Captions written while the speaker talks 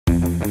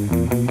So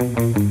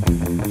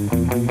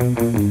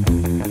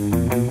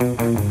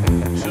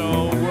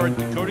we're at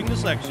Decoding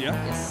Dyslexia.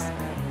 Yes.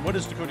 What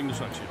is Decoding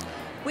Dyslexia?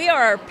 We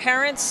are a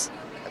parents'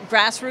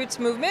 grassroots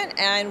movement,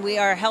 and we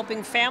are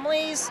helping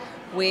families.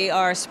 We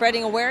are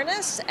spreading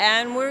awareness,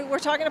 and we're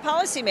talking to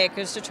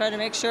policymakers to try to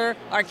make sure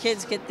our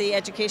kids get the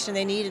education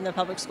they need in the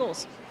public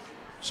schools.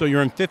 So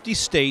you're in 50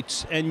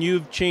 states, and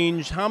you've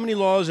changed how many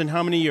laws in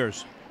how many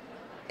years?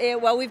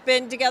 Well, we've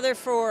been together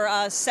for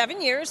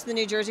 7 years. The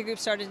New Jersey group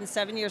started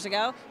 7 years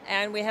ago,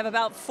 and we have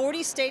about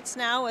 40 states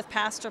now with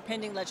passed or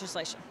pending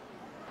legislation.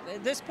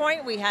 At this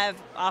point, we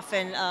have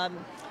often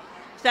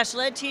special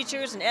ed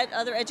teachers and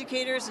other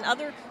educators and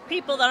other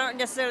people that aren't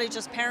necessarily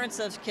just parents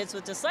of kids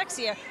with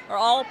dyslexia are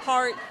all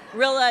part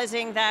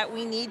realizing that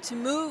we need to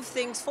move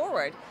things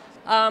forward.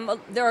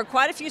 There are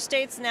quite a few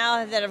states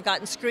now that have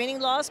gotten screening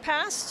laws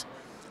passed,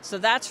 so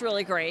that's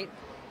really great.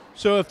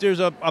 So if there's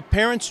a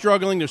parent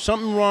struggling, there's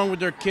something wrong with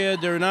their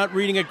kid, they're not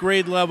reading at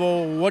grade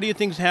level, what do you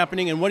think is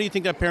happening, and what do you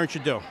think that parent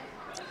should do?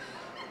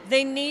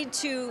 They need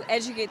to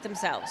educate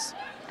themselves,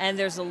 and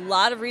there's a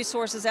lot of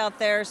resources out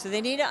there, so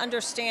they need to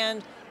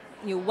understand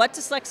what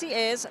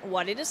dyslexia is,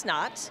 what it is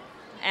not,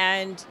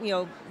 and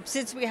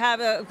since we have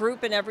a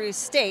group in every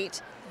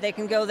state, they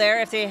can go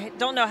there. If they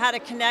don't know how to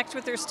connect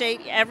with their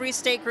state, every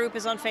state group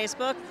is on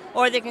Facebook,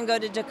 or they can go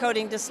to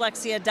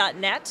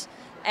decodingdyslexia.net,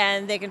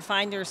 and they can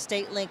find their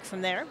state link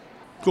from there.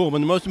 Cool, but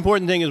the most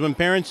important thing is when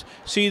parents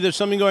see there's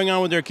something going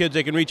on with their kids,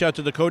 they can reach out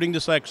to Decoding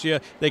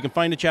Dyslexia, they can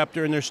find a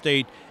chapter in their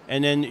state,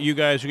 and then you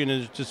guys are going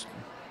to just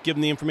give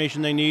them the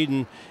information they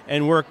need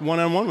and work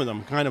one-on-one with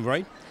them, kind of,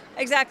 right?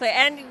 Exactly,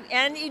 and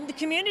in the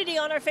community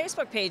on our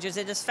Facebook pages,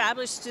 it is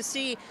fabulous to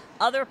see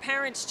other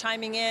parents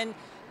chiming in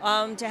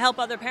to help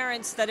other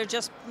parents that are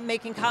just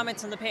making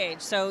comments on the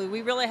page. So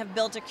we really have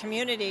built a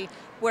community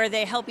where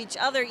they help each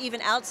other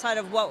even outside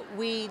of what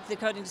we, the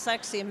Decoding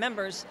Dyslexia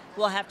members,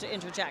 will have to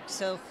interject.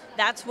 So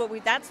that's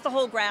the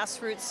whole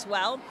grassroots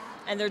swell,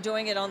 and they're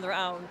doing it on their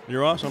own.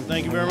 You're awesome.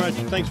 Thank you very much.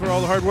 Thanks for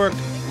all the hard work.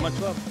 Much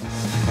love.